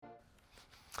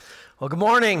Well, good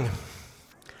morning.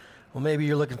 Well, maybe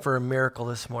you're looking for a miracle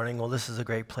this morning. Well, this is a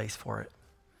great place for it.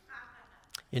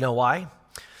 You know why?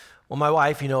 Well, my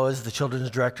wife, is the children's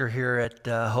director here at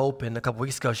Hope, and a couple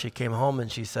weeks ago she came home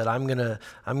and she said, "I'm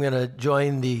gonna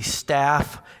join the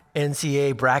staff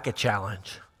NCAA bracket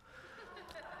challenge."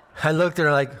 I looked at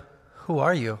her like, "Who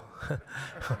are you?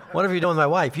 What have you done with my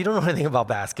wife? You don't know anything about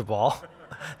basketball."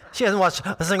 She hasn't watched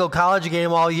a single college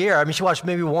game all year. I mean, she watched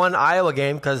maybe one Iowa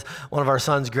game because one of our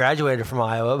sons graduated from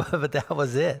Iowa, but that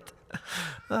was it.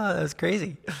 Oh, that was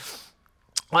crazy.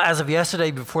 Well, as of yesterday,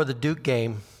 before the Duke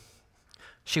game,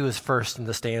 she was first in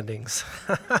the standings.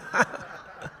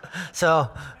 So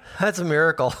that's a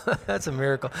miracle. That's a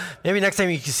miracle. Maybe next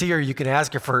time you can see her, you can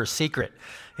ask her for her secret.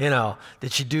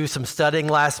 Did she do some studying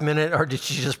last minute, or did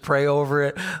she just pray over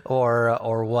it,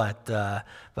 or what?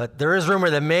 But there is rumor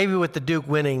that maybe with the Duke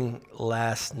winning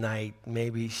last night,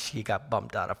 maybe she got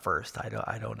bumped out of first. I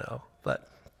don't know.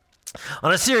 But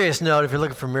on a serious note, if you're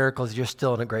looking for miracles, you're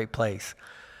still in a great place,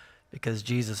 because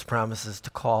Jesus promises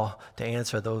to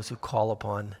answer those who call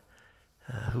upon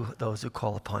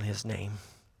His name.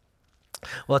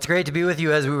 Well, it's great to be with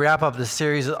you as we wrap up this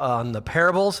series on the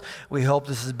parables. We hope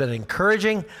this has been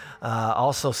encouraging.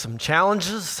 Also some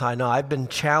challenges. I know I've been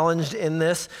challenged in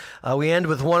this. We end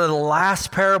with one of the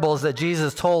last parables that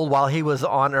Jesus told while he was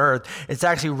on earth. It's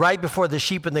actually right before the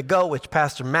sheep and the goat, which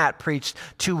Pastor Matt preached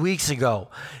 2 weeks ago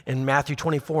in Matthew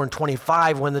 24 and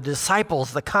 25, when the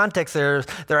disciples, the context there,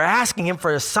 they're asking him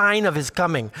for a sign of his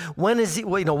coming. When is he,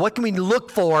 what can we look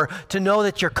for to know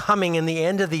that you're coming in the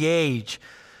end of the age?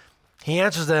 He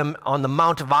answers them on the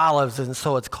Mount of Olives, and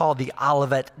so it's called the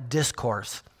Olivet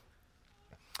Discourse.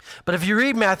 But if you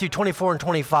read Matthew 24 and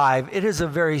 25, it is a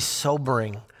very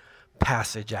sobering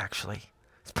passage, actually.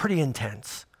 It's pretty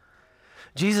intense.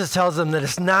 Jesus tells them that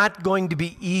it's not going to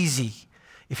be easy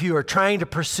if you are trying to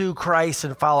pursue Christ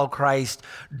and follow Christ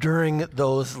during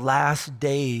those last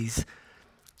days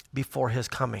before his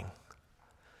coming.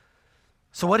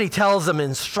 So what he tells them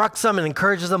instructs them and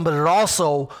encourages them, but it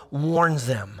also warns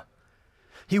them.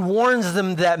 He warns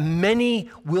them that many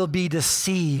will be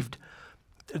deceived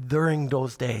during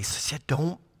those days. He said,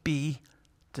 don't be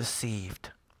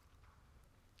deceived.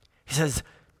 He says,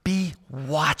 be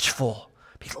watchful,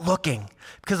 be looking,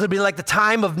 because it'll be like the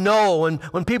time of Noah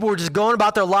when people were just going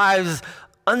about their lives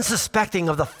unsuspecting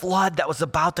of the flood that was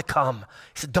about to come.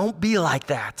 He said, don't be like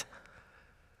that.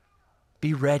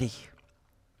 Be ready.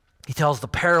 He tells the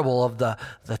parable of the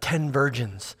 10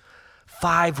 virgins.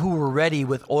 5 who were ready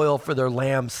with oil for their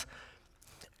lamps,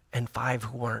 and 5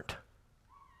 who weren't.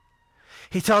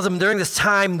 He tells them during this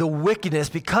time,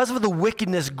 because of the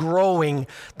wickedness growing,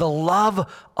 the love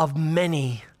of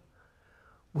many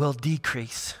will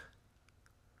decrease.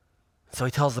 So he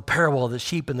tells the parable of the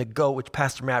sheep and the goat, which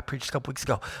Pastor Matt preached a couple weeks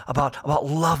ago, about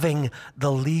loving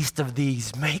the least of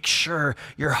these. Make sure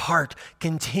your heart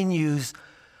continues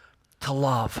to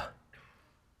love.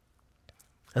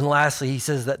 And lastly, he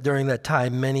says that during that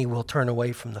time, many will turn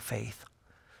away from the faith.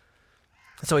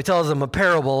 So he tells them a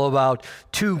parable about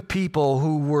 2 people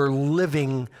who were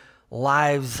living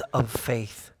lives of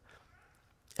faith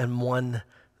and one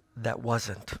that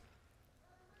wasn't.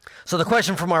 So the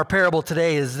question from our parable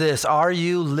today is this: are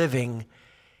you living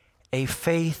a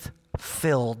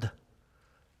faith-filled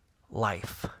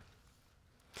life?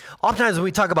 Oftentimes when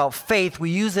we talk about faith, we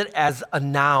use it as a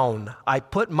noun. I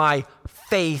put my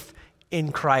faith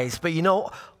in Christ. But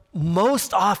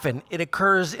most often it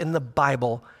occurs in the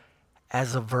Bible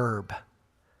as a verb,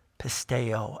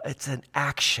 pisteo. It's an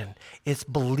action. It's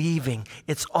believing.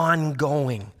 It's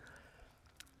ongoing.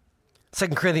 2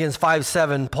 Corinthians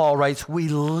 5:7, Paul writes, we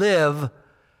live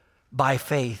by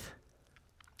faith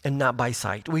and not by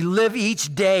sight. We live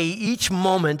each day, each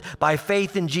moment by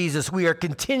faith in Jesus. We are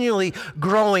continually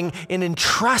growing in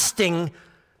entrusting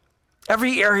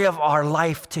every area of our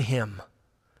life to him.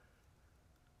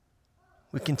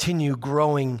 We continue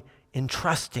growing in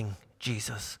trusting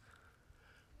Jesus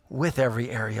with every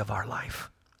area of our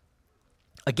life.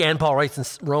 Again, Paul writes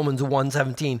in Romans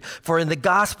 1:17, for in the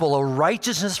gospel a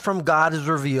righteousness from God is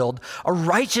revealed, a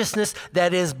righteousness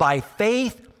that is by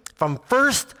faith from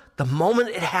first the moment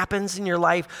it happens in your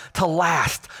life to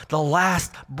the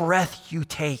last breath you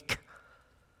take.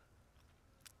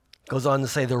 Goes on to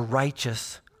say the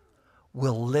righteous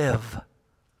will live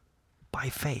by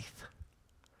faith.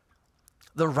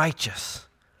 The righteous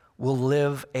will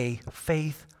live a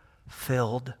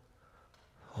faith-filled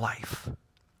life.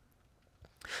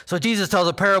 So Jesus tells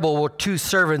a parable where 2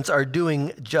 servants are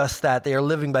doing just that. They are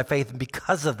living by faith, and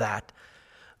because of that,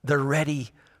 they're ready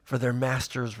for their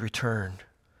master's return.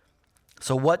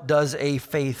 So what does a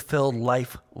faith-filled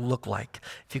life look like?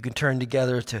 If you can turn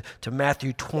together to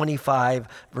Matthew 25,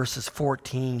 verses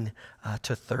 14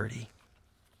 to 30.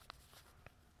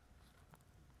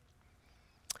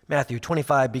 Matthew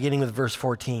 25, beginning with verse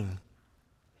 14.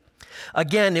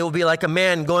 Again, it will be like a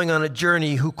man going on a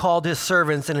journey who called his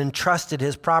servants and entrusted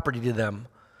his property to them.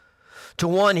 To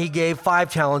one he gave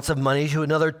 5 talents of money, to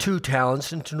another 2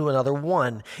 talents, and to another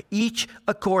 1, each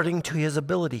according to his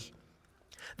ability.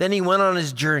 Then he went on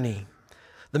his journey.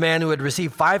 The man who had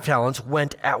received 5 talents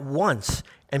went at once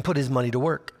and put his money to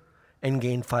work and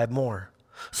gained 5 more.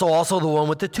 So also the one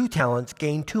with the 2 talents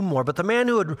gained 2 more. But the man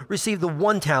who had received the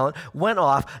 1 talent went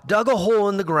off, dug a hole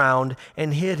in the ground,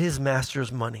 and hid his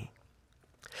master's money.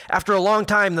 After a long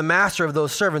time, the master of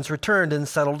those servants returned and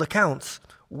settled accounts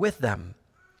with them.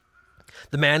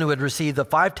 The man who had received the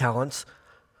 5 talents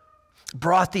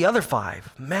brought the other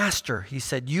 5. Master, he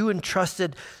said, you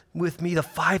entrusted with me the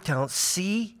 5 talents.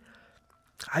 See,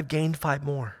 I've gained 5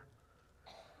 more.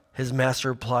 His master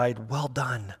replied, well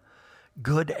done,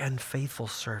 good and faithful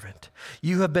servant.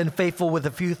 You have been faithful with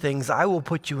a few things. I will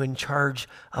put you in charge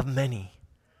of many.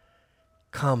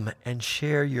 Come and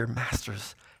share your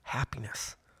master's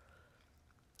happiness.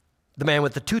 The man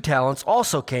with the 2 talents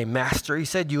also came. Master, he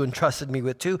said, you entrusted me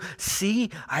with 2. See,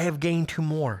 I have gained 2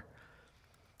 more.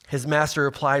 His master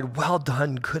replied, well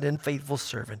done, good and faithful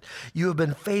servant. You have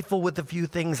been faithful with a few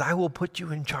things. I will put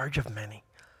you in charge of many.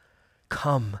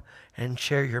 Come and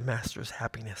share your master's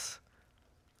happiness.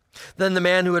 Then the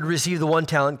man who had received the 1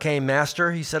 talent came.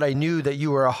 Master, he said, I knew that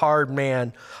you were a hard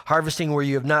man, harvesting where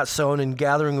you have not sown and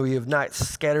gathering where you have not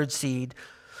scattered seed.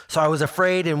 So I was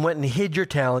afraid and went and hid your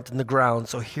talent in the ground.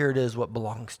 So here it is, what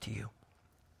belongs to you.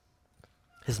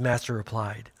 His master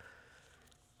replied,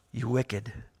 you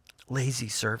wicked, lazy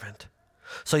servant.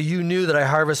 So you knew that I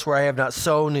harvest where I have not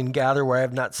sown and gather where I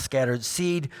have not scattered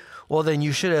seed. Well, then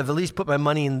you should have at least put my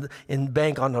money in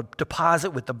bank on a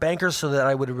deposit with the bankers so that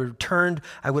I would have returned,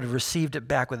 I would have received it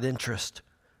back with interest.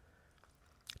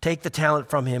 Take the talent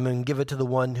from him and give it to the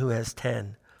one who has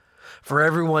 10. For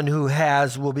everyone who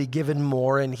has will be given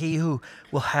more, and he who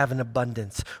will have an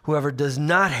abundance. Whoever does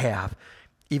not have,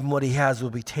 even what he has will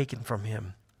be taken from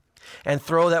him. And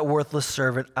throw that worthless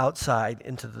servant outside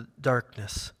into the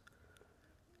darkness,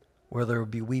 where there will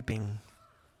be weeping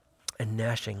and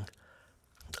gnashing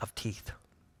of teeth.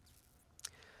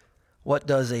 What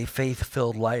does a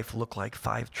faith-filled life look like?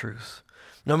 5 truths.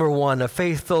 Number 1, a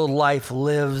faith-filled life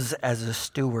lives as a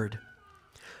steward.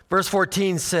 Verse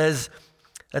 14 says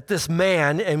that this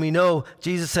man, and we know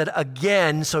Jesus said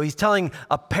again, so he's telling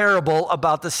a parable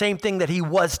about the same thing that he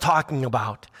was talking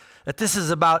about. That this is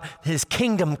about his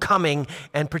kingdom coming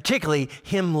and particularly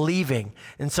him leaving.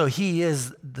 And so he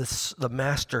is the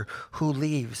master who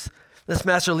leaves. This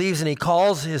master leaves and he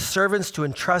calls his servants to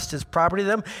entrust his property to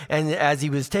them. And as he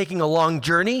was taking a long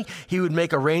journey, he would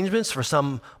make arrangements for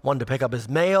someone to pick up his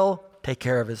mail, take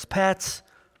care of his pets,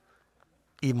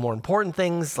 even more important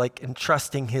things like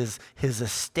entrusting his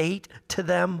estate to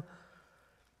them.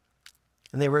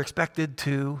 And they were expected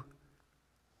to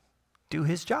do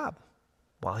his job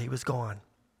while he was gone.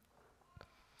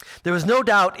 There was no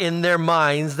doubt in their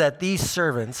minds that these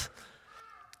servants,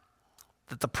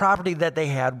 that the property that they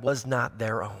had was not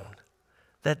their own,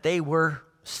 that they were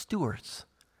stewards.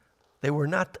 They were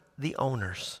not the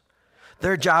owners.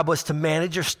 Their job was to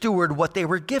manage or steward what they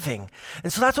were giving.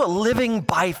 And so that's what living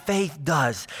by faith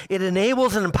does. It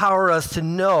enables and empowers us to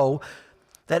know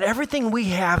that everything we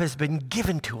have has been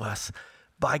given to us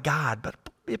by God, but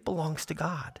it belongs to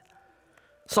God.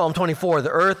 Psalm 24, the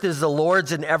earth is the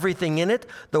Lord's and everything in it,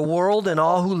 the world and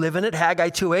all who live in it. Haggai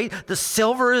 2:8, the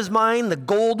silver is mine, the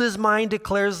gold is mine,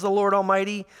 declares the Lord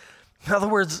Almighty. In other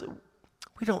words,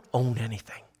 we don't own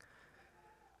anything,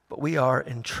 but we are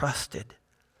entrusted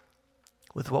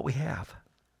with what we have.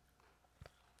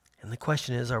 And the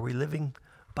question is, are we living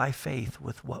by faith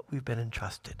with what we've been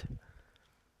entrusted?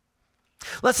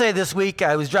 Let's say this week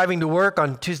I was driving to work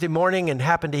on Tuesday morning and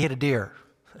happened to hit a deer.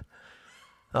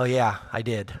 Oh yeah, I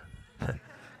did.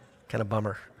 Kind of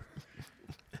bummer.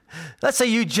 Let's say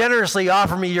you generously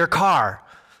offer me your car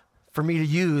for me to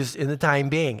use in the time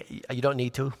being. You don't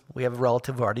need to. We have a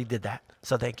relative who already did that.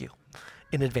 So thank you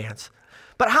in advance.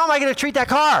 But how am I going to treat that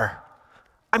car?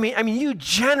 I mean, you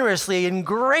generously and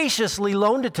graciously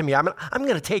loaned it to me. I'm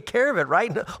going to take care of it,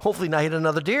 right? Hopefully not hit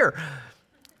another deer.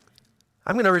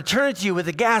 I'm going to return it to you with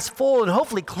the gas full and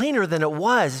hopefully cleaner than it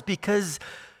was, because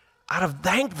out of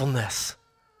thankfulness,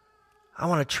 I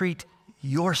want to treat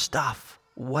your stuff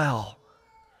well.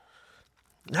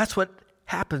 That's what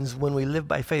happens when we live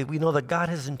by faith. We know that God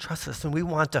has entrusted us and we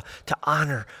want to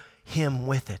honor him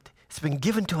with it. It's been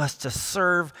given to us to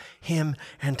serve him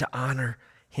and to honor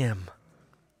him.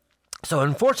 So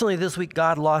unfortunately this week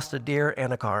God lost a deer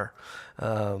and a car,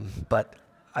 but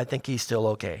I think he's still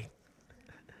okay.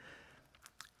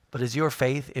 But is your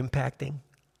faith impacting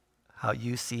how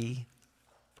you see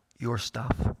your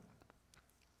stuff?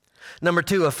 Number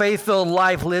 2, a faith-filled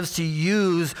life lives to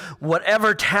use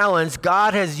whatever talents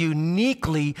God has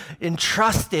uniquely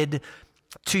entrusted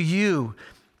to you.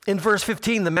 In verse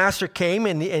 15, the master came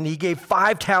and he gave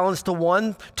 5 talents to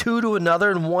one, 2 to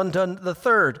another, and 1 to the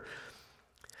third.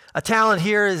 A talent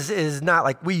here is not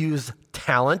like we use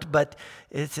talent, but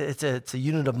it's a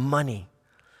unit of money.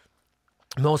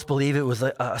 Most believe it was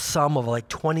a sum of like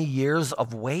 20 years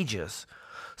of wages.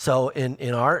 So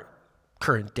in our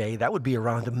current day, that would be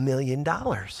around $1 million.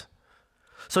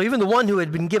 So even the one who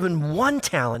had been given 1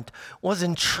 talent was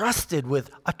entrusted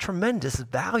with a tremendous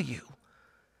value.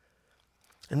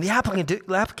 And the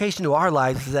application to our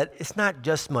lives is that it's not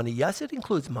just money. Yes, it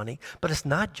includes money, but it's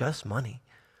not just money.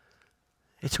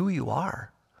 It's who you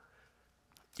are,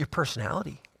 your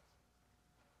personality,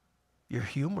 your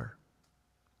humor,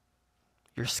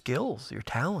 your skills, your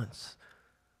talents,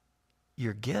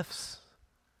 your gifts,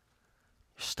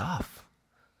 your stuff,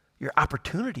 your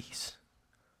opportunities,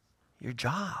 your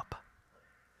job,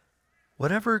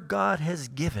 whatever God has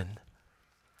given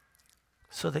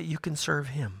so that you can serve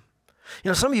him. You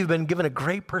know, some of you have been given a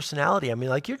great personality. I mean,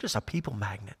 like you're just a people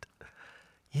magnet.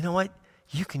 You know what?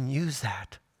 You can use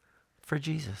that for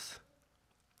Jesus.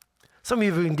 Some of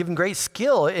you have been given great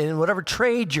skill in whatever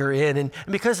trade you're in, and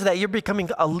because of that, you're becoming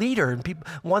a leader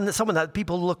and someone that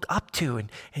people look up to,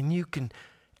 and you can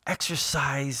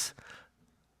exercise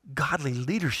godly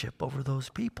leadership over those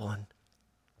people and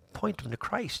point them to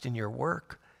Christ in your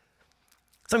work.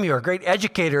 Some of you are great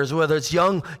educators, whether it's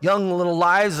young little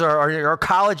lives or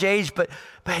college age, but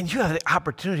man, you have the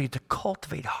opportunity to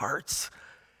cultivate hearts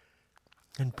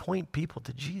and point people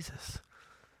to Jesus.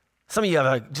 Some of you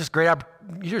have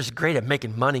you're just great at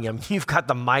making money. I mean, you've got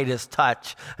the Midas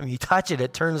touch. I mean, you touch it,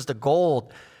 it turns to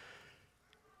gold.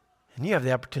 And you have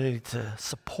the opportunity to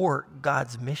support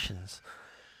God's missions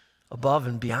above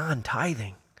and beyond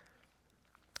tithing.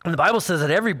 And the Bible says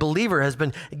that every believer has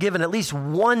been given at least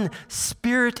one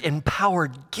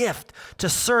Spirit-empowered gift to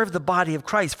serve the body of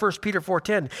Christ. 1 Peter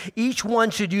 4:10, each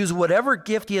one should use whatever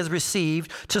gift he has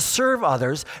received to serve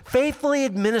others, faithfully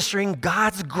administering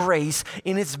God's grace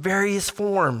in its various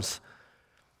forms.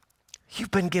 You've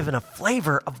been given a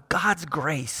flavor of God's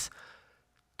grace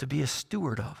to be a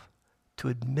steward of, to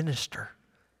administer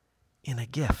in a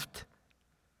gift.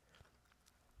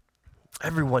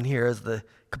 Everyone here has the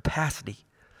capacity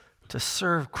to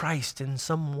serve Christ in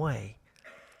some way.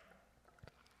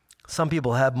 Some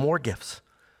people have more gifts.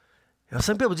 You know,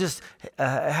 some people just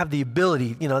have the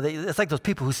ability, it's like those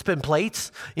people who spin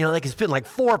plates. They can spin like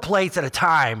 4 plates at a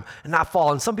time and not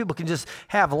fall. And some people can just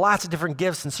have lots of different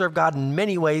gifts and serve God in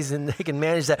many ways, and they can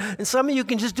manage that. And some of you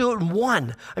can just do it in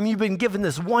one. I mean, you've been given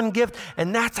this one gift,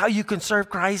 and that's how you can serve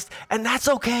Christ, and that's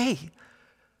okay,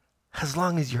 as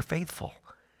long as you're faithful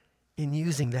in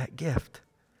using that gift.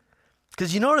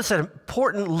 Because you notice that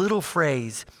important little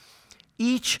phrase,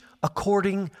 each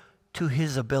according to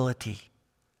his ability.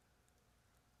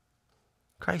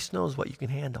 Christ knows what you can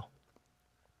handle.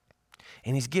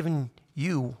 And he's given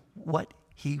you what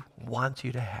he wants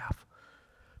you to have.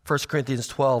 1 Corinthians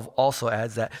 12 also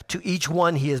adds that to each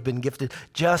one he has been gifted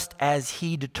just as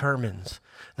he determines.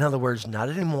 In other words, not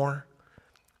any more,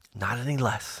 not any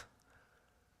less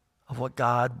of what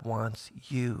God wants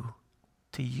you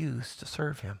to use to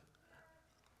serve him.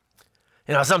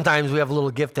 Sometimes we have a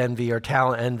little gift envy or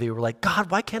talent envy. We're like, God,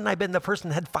 why can't I have been the person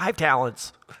that had 5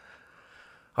 talents?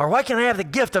 Or why can't I have the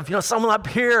gift of, someone up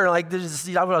here, like,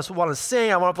 I want to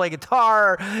sing, I want to play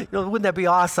guitar. Wouldn't that be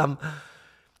awesome?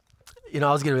 I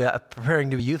was going to be preparing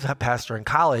to be a youth pastor in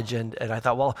college, and I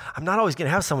thought, well, I'm not always going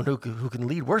to have someone who can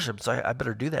lead worship, so I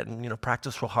better do that and,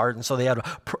 practice real hard. And so they had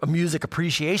a music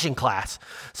appreciation class.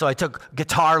 So I took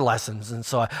guitar lessons, and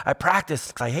so I practiced,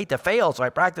 because I hate to fail, so I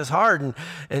practiced hard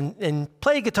and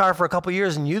played guitar for a couple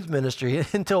years in youth ministry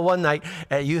until one night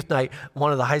at youth night,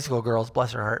 one of the high school girls,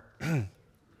 bless her heart,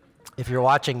 if you're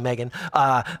watching, Megan,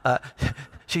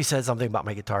 she said something about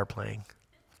my guitar playing,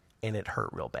 and it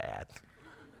hurt real bad.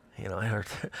 It hurt,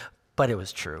 but it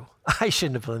was true. I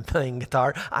shouldn't have been playing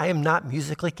guitar. I am not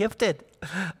musically gifted.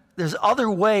 There's other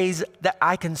ways that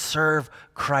I can serve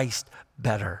Christ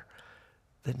better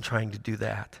than trying to do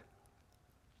that.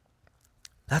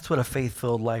 That's what a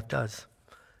faith-filled life does.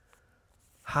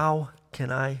 How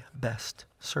can I best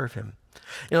serve him?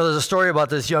 There's a story about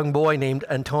this young boy named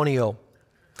Antonio.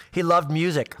 He loved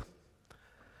music.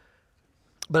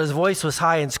 But his voice was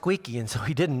high and squeaky, and so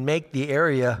he didn't make the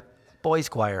area boys'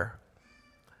 choir.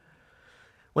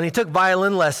 When he took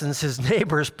violin lessons, his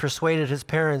neighbors persuaded his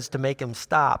parents to make him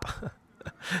stop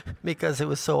because it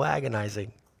was so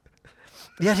agonizing.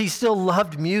 Yet he still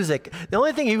loved music. The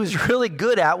only thing he was really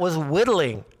good at was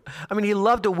whittling. I mean, he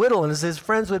loved to whittle, and his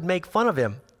friends would make fun of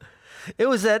him. It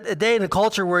was at a day in a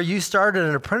culture where you started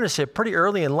an apprenticeship pretty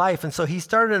early in life, and so he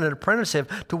started an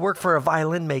apprenticeship to work for a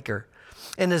violin maker.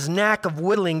 And his knack of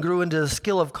whittling grew into the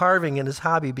skill of carving, and his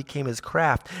hobby became his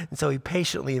craft. And so he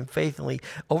patiently and faithfully,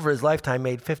 over his lifetime,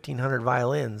 made 1,500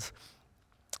 violins.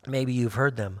 Maybe you've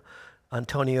heard them.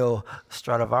 Antonio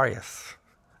Stradivarius.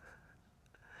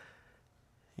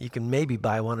 You can maybe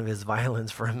buy one of his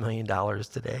violins for $1 million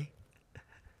today.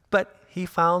 But he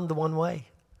found the one way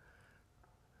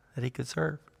that he could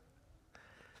serve.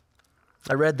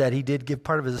 I read that he did give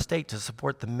part of his estate to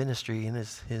support the ministry in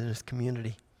his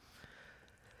community.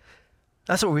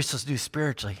 That's what we're supposed to do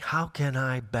spiritually. How can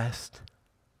I best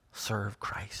serve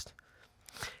Christ?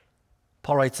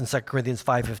 Paul writes in 2 Corinthians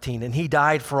 5:15, and he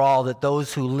died for all, that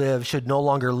those who live should no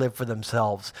longer live for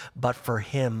themselves, but for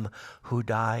him who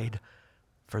died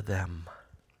for them.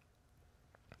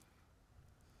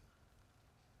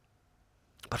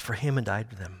 But for him and died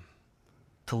for them.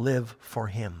 To live for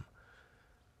him,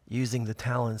 using the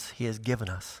talents he has given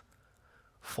us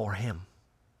for him.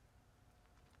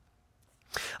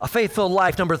 A faith-filled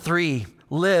life, number 3,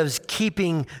 lives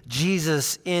keeping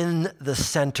Jesus in the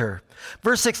center.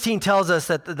 Verse 16 tells us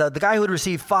that the guy who had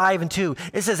received 5 and 2,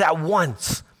 it says at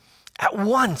once. At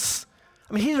once.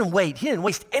 I mean, he didn't wait. He didn't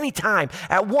waste any time.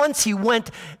 At once he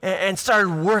went and started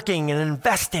working and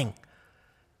investing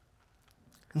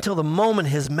until the moment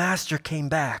his master came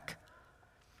back,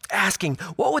 asking,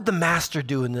 what would the master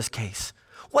do in this case?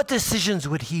 What decisions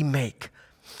would he make?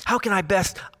 How can I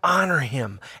best honor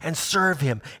him and serve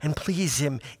him and please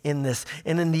him in this?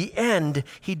 And in the end,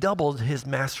 he doubled his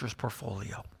master's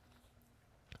portfolio.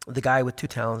 The guy with 2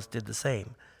 talents did the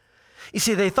same. You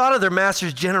see, they thought of their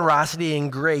master's generosity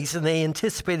and grace, and they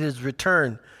anticipated his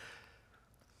return.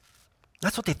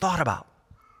 That's what they thought about.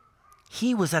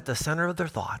 He was at the center of their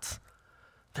thoughts,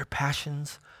 their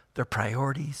passions, their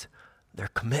priorities, their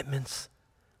commitments,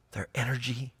 their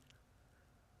energy.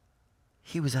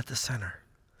 He was at the center.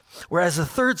 Whereas the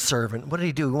third servant, what did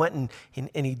he do? He went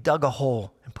and he dug a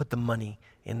hole and put the money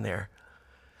in there.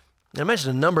 I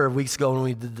mentioned a number of weeks ago when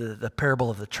we did the parable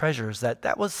of the treasures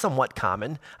that was somewhat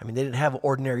common. I mean, they didn't have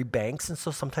ordinary banks, and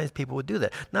so sometimes people would do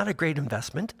that. Not a great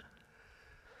investment,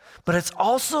 but it's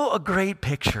also a great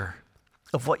picture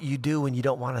of what you do when you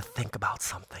don't want to think about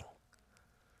something,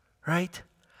 right?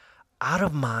 Out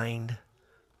of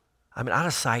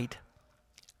sight,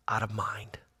 out of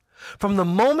mind. From the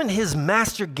moment his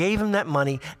master gave him that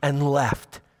money and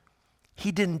left,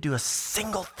 he didn't do a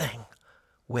single thing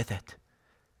with it.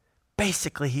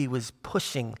 Basically, he was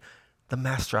pushing the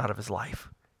master out of his life.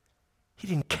 He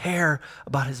didn't care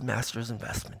about his master's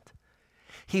investment.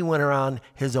 He went around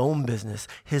his own business,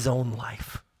 his own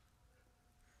life.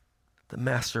 The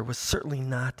master was certainly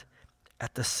not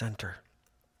at the center.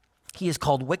 He is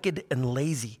called wicked and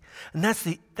lazy. And that's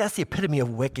the epitome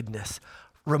of wickedness.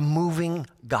 Removing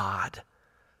God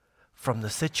from the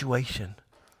situation,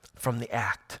 from the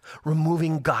act.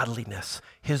 Removing godliness,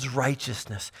 his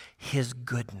righteousness, his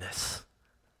goodness.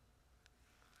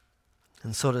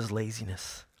 And so does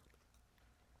laziness.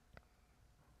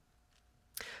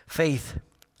 Faith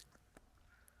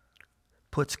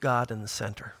puts God in the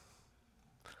center.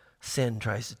 Sin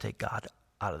tries to take God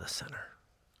out of the center.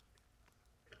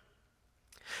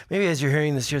 Maybe as you're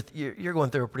hearing this, you're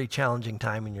going through a pretty challenging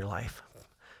time in your life.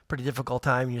 Pretty difficult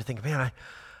time, and you're thinking, man,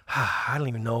 I don't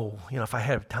even know, if I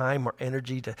had time or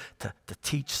energy to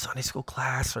teach Sunday school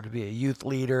class or to be a youth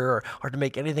leader or to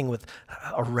make anything with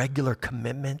a regular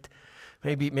commitment.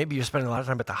 Maybe you're spending a lot of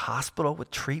time at the hospital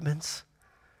with treatments.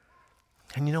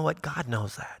 And you know what? God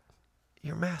knows that.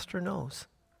 Your master knows.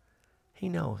 He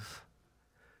knows.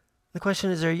 The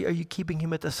question is, are you keeping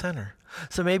him at the center?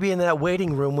 So maybe in that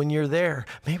waiting room when you're there,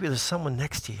 maybe there's someone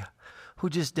next to you who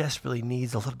just desperately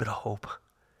needs a little bit of hope.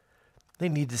 They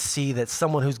need to see that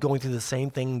someone who's going through the same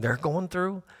thing they're going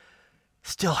through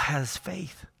still has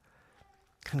faith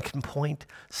and can point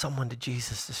someone to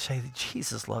Jesus to say that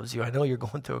Jesus loves you. I know you're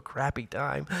going through a crappy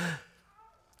time,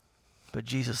 but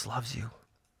Jesus loves you.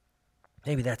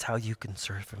 Maybe that's how you can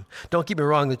serve him. Don't get me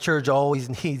wrong, the church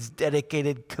always needs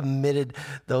dedicated, committed,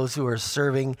 those who are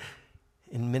serving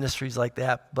in ministries like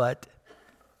that. But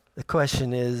the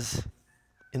question is,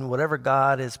 in whatever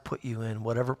God has put you in,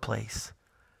 whatever place,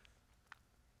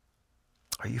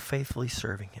 are you faithfully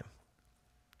serving him?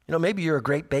 Maybe you're a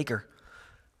great baker.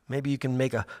 Maybe you can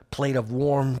make a plate of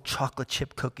warm chocolate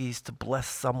chip cookies to bless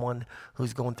someone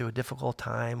who's going through a difficult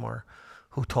time or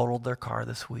who totaled their car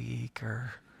this week.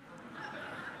 Or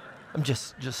I'm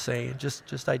just saying,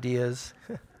 just ideas.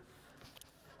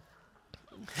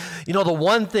 You know, the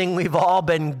one thing we've all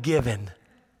been given,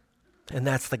 and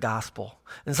that's the gospel.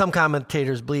 And some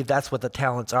commentators believe that's what the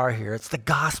talents are here. It's the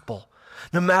gospel.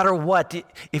 No matter what,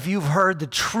 if you've heard the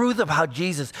truth about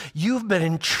Jesus, you've been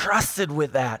entrusted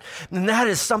with that. And that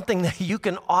is something that you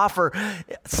can offer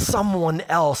someone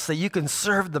else, that you can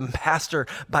serve the master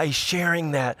by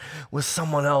sharing that with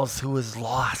someone else who is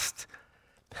lost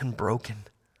and broken.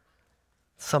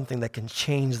 Something that can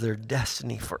change their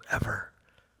destiny forever.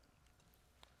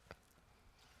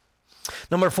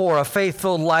 Number 4, a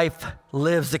faith-filled life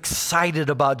lives excited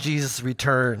about Jesus'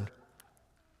 return.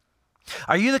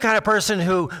 Are you the kind of person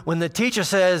who, when the teacher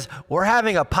says, we're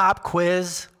having a pop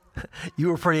quiz, you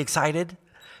were pretty excited?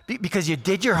 Because you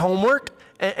did your homework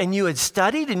and you had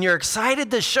studied and you're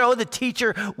excited to show the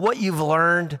teacher what you've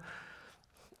learned?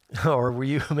 Or were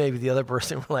you maybe the other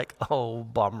person like, oh,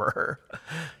 bummer,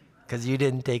 because you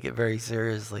didn't take it very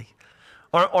seriously?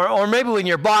 Or maybe when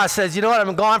your boss says, you know what,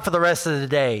 I'm gone for the rest of the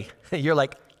day. You're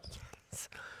like, yes.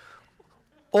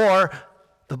 Or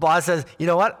the boss says, you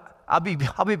know what, I'll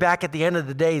be back at the end of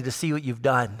the day to see what you've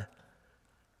done.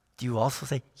 Do you also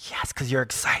say yes because you're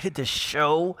excited to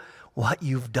show what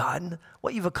you've done,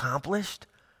 what you've accomplished?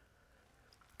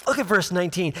 Look at verse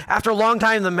 19. After a long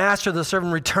time, the master of the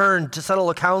servant returned to settle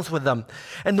accounts with them.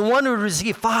 And the one who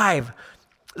received 5,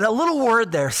 that little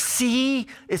word there, see,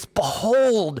 is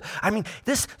behold. I mean,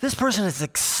 this person is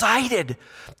excited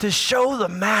to show the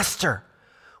master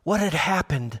what had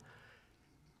happened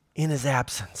in his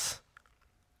absence.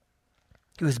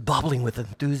 He was bubbling with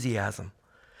enthusiasm.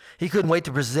 He couldn't wait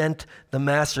to present the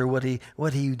master what he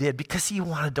did because he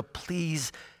wanted to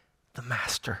please the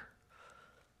master.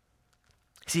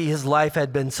 See, his life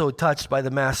had been so touched by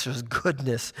the master's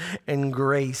goodness and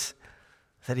grace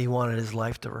that he wanted his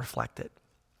life to reflect it.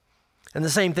 And the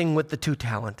same thing with the 2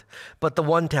 talent. But the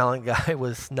 1 talent guy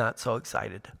was not so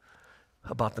excited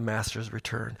about the master's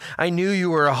return. I knew you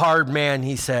were a hard man,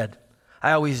 he said.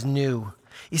 I always knew.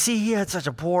 You see, he had such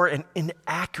a poor and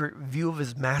inaccurate view of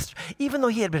his master. Even though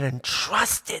he had been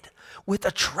entrusted with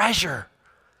a treasure,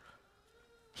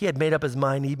 he had made up his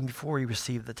mind even before he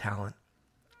received the talent.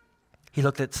 He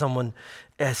looked at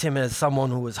him as someone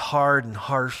who was hard and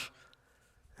harsh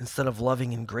instead of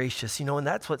loving and gracious. You know, and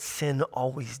that's what sin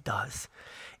always does.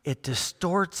 It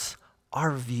distorts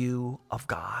our view of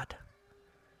God.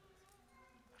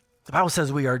 The Bible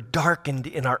says we are darkened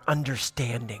in our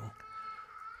understanding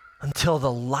until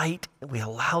we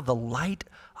allow the light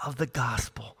of the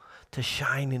gospel to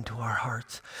shine into our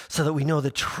hearts so that we know the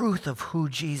truth of who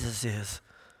Jesus is.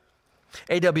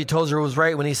 A.W. Tozer was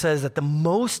right when he says that the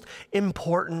most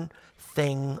important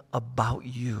thing about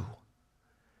you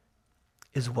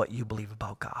is what you believe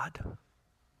about God.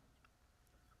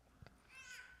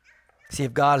 See,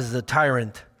 if God is a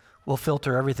tyrant, we'll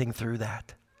filter everything through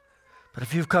that. But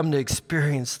if you've come to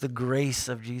experience the grace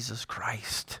of Jesus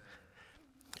Christ,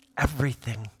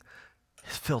 everything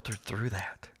is filtered through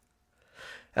that.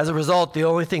 As a result, the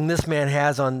only thing this man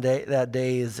has on that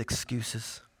day is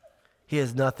excuses. He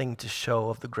has nothing to show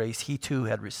of the grace he too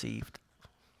had received.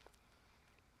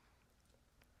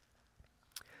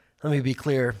 Let me be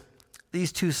clear.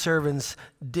 These 2 servants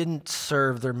didn't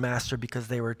serve their master because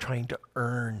they were trying to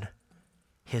earn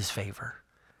his favor.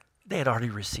 They had already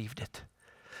received it.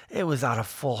 It was out of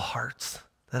full hearts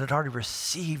that had already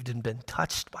received and been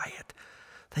touched by it.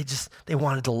 They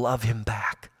wanted to love him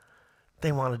back.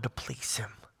 They wanted to please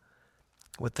him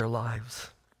with their lives.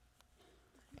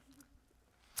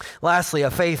 Lastly,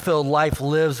 a faith-filled life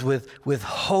lives with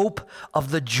hope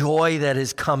of the joy that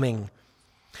is coming.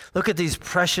 Look at these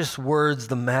precious words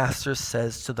the master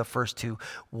says to the first 2.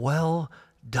 Well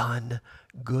done,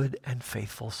 good and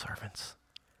faithful servants.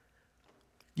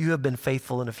 You have been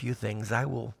faithful in a few things. I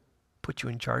will put you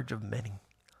in charge of many.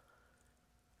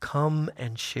 Come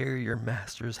and share your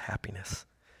master's happiness.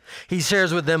 He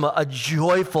shares with them a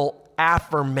joyful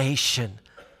affirmation.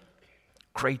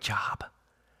 Great job.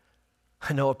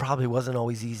 I know it probably wasn't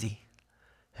always easy.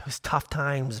 It was tough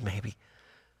times maybe.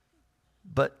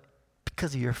 But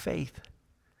because of your faith,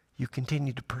 you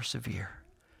continue to persevere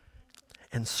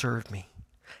and serve me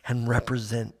and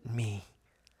represent me.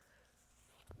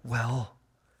 Well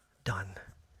done.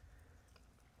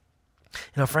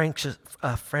 You know,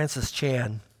 Francis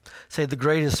Chan said the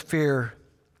greatest fear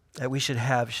that we should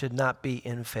have should not be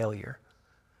in failure,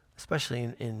 especially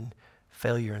in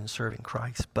failure in serving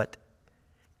Christ, but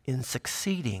in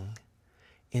succeeding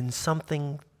in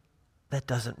something that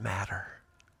doesn't matter.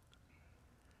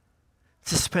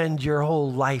 To spend your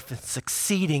whole life in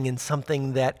succeeding in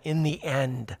something that in the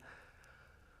end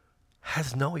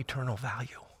has no eternal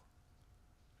value.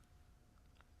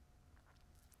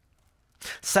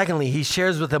 Secondly, he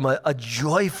shares with them a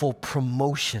joyful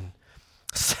promotion.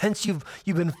 Since you've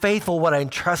been faithful what I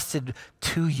entrusted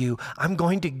to you, I'm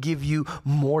going to give you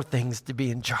more things to be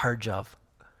in charge of.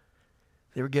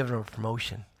 They were given a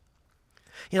promotion.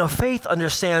 You know, faith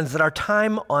understands that our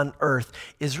time on earth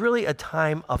is really a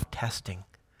time of testing.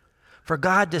 For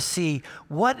God to see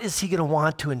what is he going to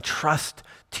want to entrust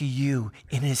to you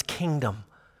in his kingdom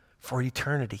for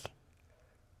eternity,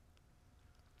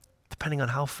 depending on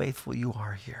how faithful you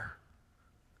are here.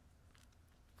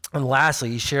 And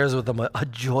lastly, he shares with them a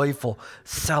joyful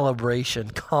celebration.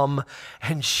 Come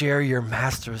and share your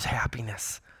master's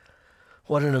happiness.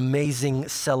 What an amazing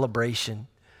celebration.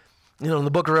 You know, in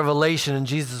the book of Revelation and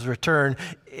Jesus' return,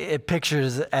 it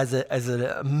pictures as an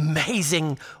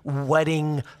amazing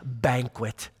wedding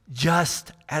banquet,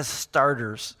 just as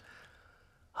starters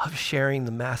of sharing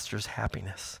the master's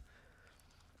happiness.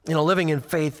 You know, living in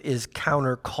faith is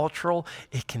countercultural.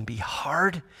 It can be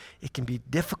hard. It can be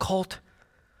difficult.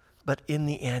 But in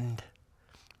the end,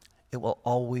 it will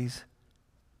always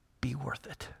be worth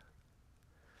it.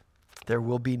 There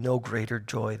will be no greater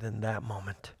joy than that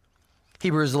moment.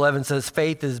 Hebrews 11 says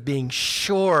faith is being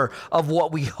sure of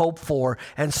what we hope for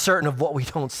and certain of what we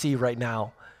don't see right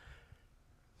now.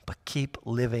 But keep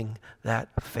living that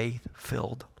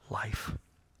faith-filled life.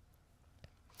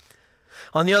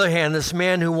 On the other hand, this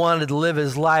man who wanted to live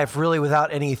his life really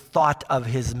without any thought of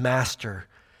his master,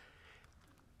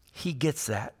 he gets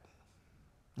that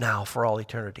now for all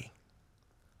eternity.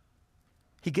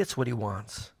 He gets what he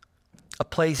wants. A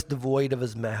place devoid of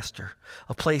his master.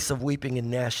 A place of weeping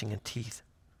and gnashing of teeth.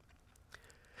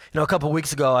 You know, a couple of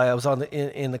weeks ago, I was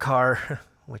in the car,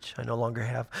 which I no longer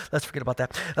have. Let's forget about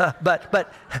that.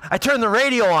 But I turned the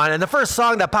radio on, and the first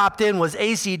song that popped in was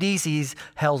AC/DC's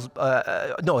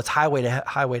it's Highway to Hell.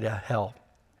 Highway to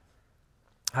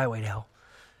Hell.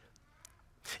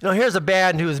 You know, here's a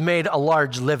band who has made a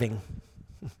large living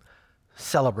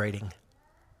celebrating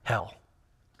hell.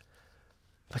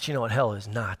 But you know what? Hell is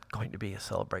not going to be a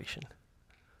celebration.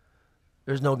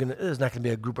 There's not going to be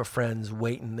a group of friends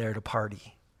waiting there to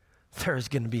party. There's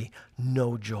going to be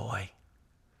no joy.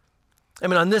 I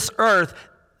mean, on this earth,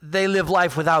 they live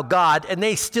life without God, and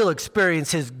they still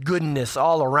experience his goodness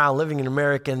all around, living in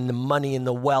America and the money and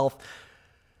the wealth.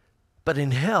 But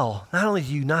in hell, not only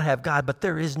do you not have God, but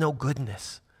there is no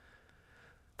goodness.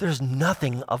 There's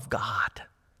nothing of God,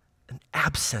 an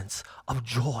absence of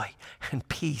joy and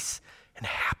peace and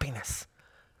happiness.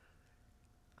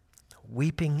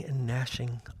 Weeping and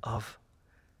gnashing of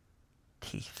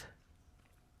teeth.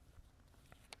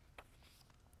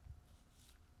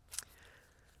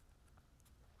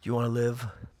 Do you want to live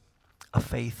a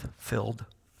faith-filled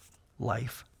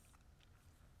life?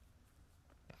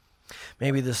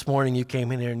 Maybe this morning you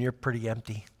came in here and you're pretty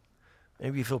empty.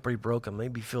 Maybe you feel pretty broken.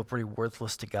 Maybe you feel pretty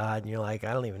worthless to God. And you're like,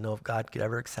 I don't even know if God could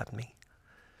ever accept me.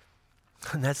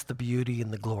 And that's the beauty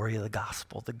and the glory of the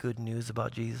gospel, the good news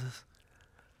about Jesus,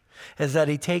 is that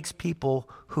he takes people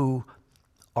who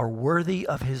are worthy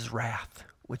of his wrath,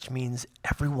 which means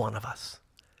every one of us,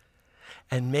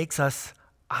 and makes us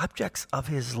objects of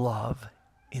his love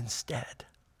instead,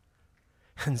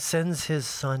 and sends his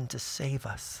son to save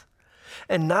us.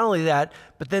 And not only that,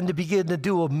 but then to begin to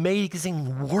do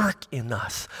amazing work in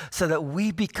us so that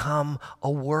we become a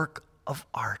work of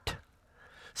art,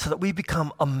 so that we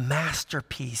become a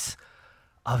masterpiece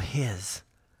of his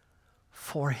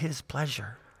for his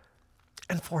pleasure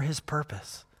and for his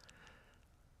purpose.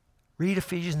 Read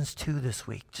Ephesians 2 this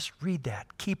week. Just read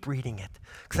that. Keep reading it,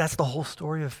 because that's the whole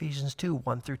story of Ephesians 2,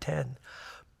 1 through 10.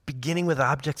 Beginning with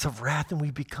objects of wrath, and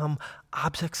we become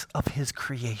objects of his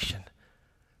creation,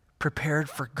 prepared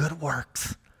for good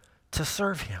works to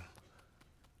serve him.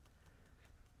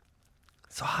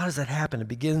 So how does that happen? It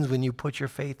begins when you put your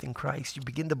faith in Christ. You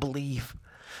begin to believe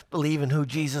in who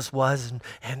Jesus was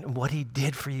and what he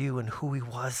did for you and who he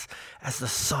was as the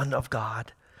Son of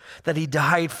God. That he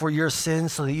died for your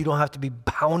sins so that you don't have to be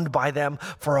bound by them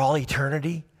for all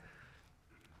eternity.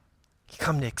 He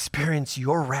come to experience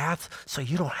your wrath so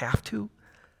you don't have to.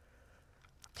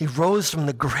 He rose from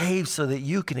the grave so that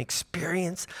you can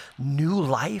experience new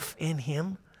life in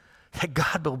him. That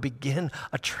God will begin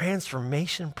a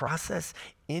transformation process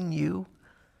in you.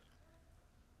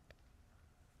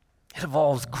 It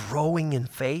involves growing in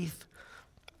faith,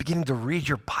 beginning to read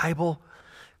your Bible,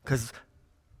 because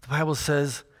the Bible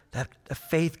says that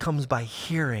faith comes by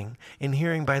hearing, and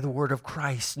hearing by the word of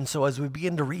Christ. And so as we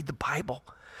begin to read the Bible,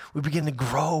 We begin to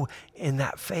grow in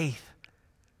that faith,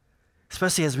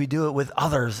 especially as we do it with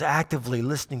others, actively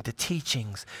listening to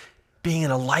teachings, being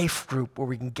in a life group where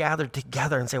we can gather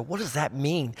together and say, what does that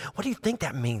mean? What do you think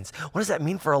that means? What does that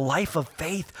mean for a life of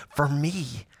faith for me?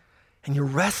 And you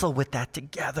wrestle with that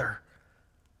together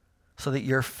so that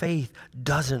your faith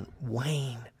doesn't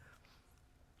wane.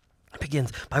 It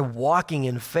begins by walking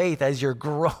in faith. As you're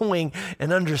growing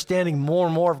and understanding more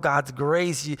and more of God's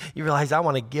grace, you realize, I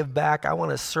want to give back. I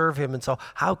want to serve him. And so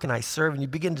how can I serve? And you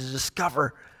begin to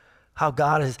discover how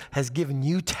God has given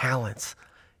you talents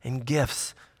and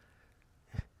gifts.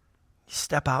 You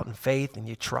step out in faith and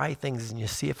you try things and you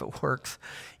see if it works.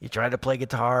 You try to play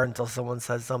guitar until someone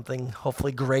says something,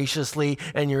 hopefully graciously,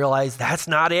 and you realize that's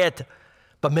not it.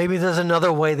 But maybe there's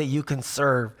another way that you can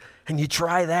serve. And you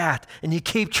try that, and you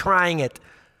keep trying it,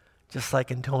 just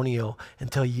like Antonio,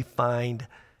 until you find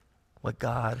what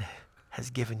God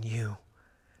has given you.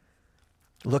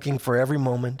 Looking for every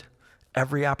moment,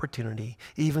 every opportunity,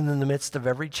 even in the midst of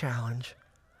every challenge.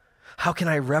 How can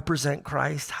I represent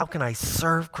Christ? How can I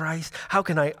serve Christ? How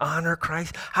can I honor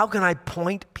Christ? How can I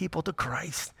point people to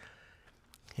Christ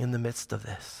in the midst of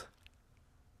this?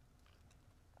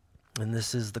 And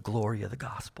this is the glory of the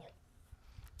gospel.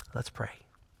 Let's pray.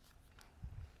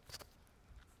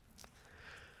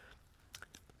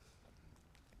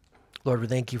 Lord, we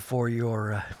thank you for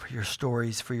your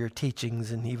stories, for your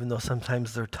teachings, and even though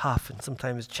sometimes they're tough and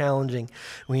sometimes challenging,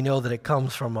 we know that it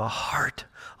comes from a heart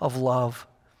of love,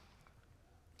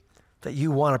 that you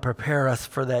want to prepare us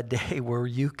for that day where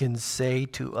you can say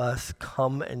to us,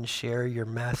 come and share your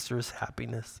master's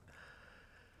happiness.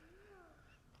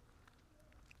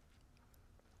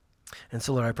 And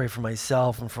so, Lord, I pray for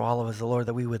myself and for all of us, Lord,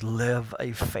 that we would live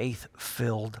a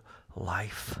faith-filled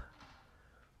life.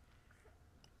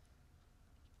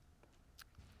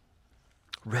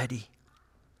 Ready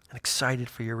and excited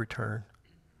for your return.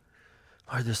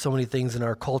 Lord, there's so many things in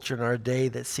our culture and our day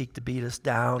that seek to beat us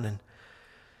down and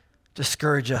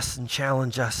discourage us and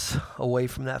challenge us away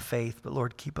from that faith. But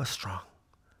Lord, keep us strong.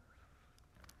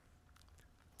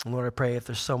 And Lord, I pray if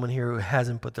there's someone here who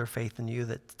hasn't put their faith in you,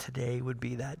 that today would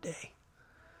be that day.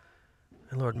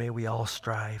 And Lord, may we all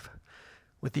strive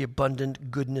with the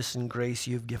abundant goodness and grace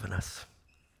you've given us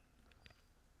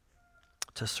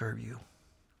to serve you.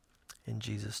 In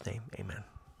Jesus' name, amen.